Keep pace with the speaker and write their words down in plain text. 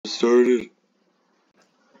started.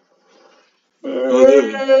 Shut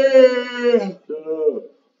up.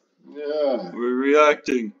 Yeah. We're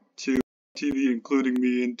reacting to TV, including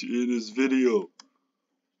me in his video.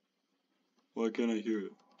 Why can't I hear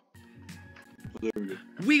it? Oh, there we go.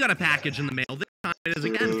 We got a package in the mail. This time it is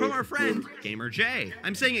again from our friend Gamer J.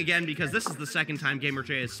 I'm saying again because this is the second time Gamer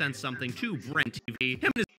J has sent something to BrentTV.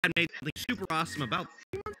 Him and his dad made something super awesome about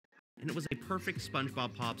 3 months, and it was a perfect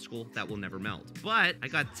SpongeBob popsicle that will never melt. But I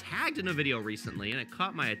got tagged in a video recently and it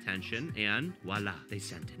caught my attention, and voila, they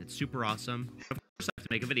sent it. It's super awesome. Of course I have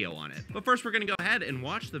to make a video on it. But first we're gonna go ahead and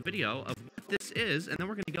watch the video of what this is, and then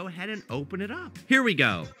we're gonna go ahead and open it up. Here we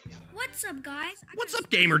go. What's up, guys? What's up,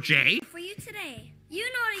 Gamer J? For you today. You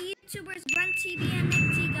know the YouTubers BrentTV and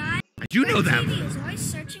Nick T Guy? I do know them. BrentTV is always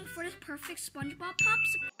searching for this perfect SpongeBob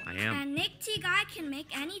popsicle. I am. And Nick T Guy can make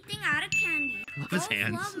anything out of candy. Love his Both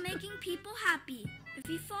hands. love making people happy. If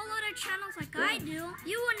you follow their channels like I do,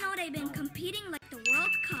 you would know they've been competing like the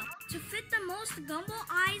World Cup to fit the most gumbo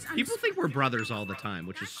eyes on People think we're brothers all the time,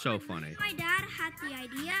 which is so funny. My dad had the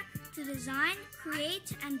idea to design,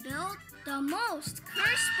 create, and build the most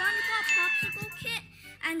cursed SpongeBob popsicle kit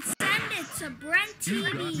and send it to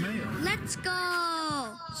BrentTV. Let's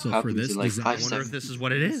go! So for this design, I wonder if this is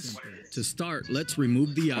what it is. to start, let's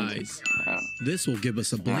remove the eyes. This will give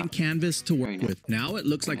us a blank canvas to work with. Now it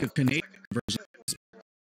looks like a Canadian version.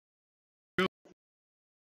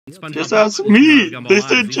 Just ask me. They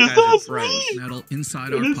said just ask me. Metal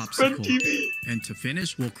inside our popsicle. And to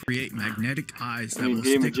finish, we'll create magnetic eyes that will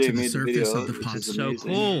stick to the surface of the popsicle. So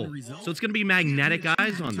cool. So it's gonna be magnetic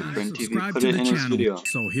eyes on that. Subscribe to the channel.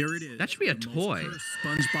 So here it is. That should be a toy.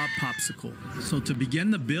 SpongeBob popsicle. So to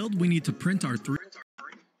begin the build, we need to print our 3.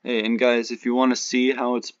 Hey, and guys, if you want to see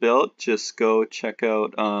how it's built, just go check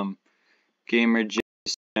out Gamer J's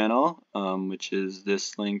channel, which is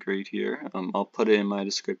this link right here. I'll put it in my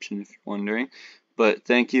description if you're wondering. But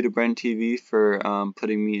thank you to BrentTV for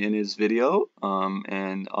putting me in his video,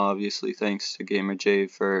 and obviously thanks to Gamer J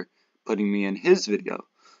for putting me in his video.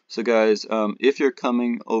 So guys, if you're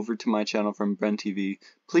coming over to my channel from BrentTV,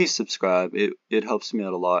 please subscribe. It helps me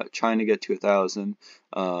out a lot. Trying to get to 1,000.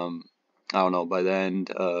 I don't know, by the end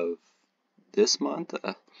of this month.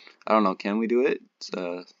 I don't know, can we do it? It's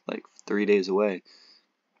like 3 days away.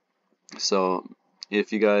 So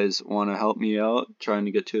if you guys want to help me out trying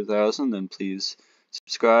to get to 1,000, then please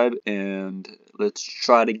subscribe, and let's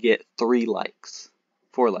try to get 3 likes.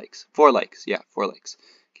 4 likes. 4 likes. Yeah, 4 likes.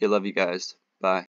 Okay, love you guys. Bye.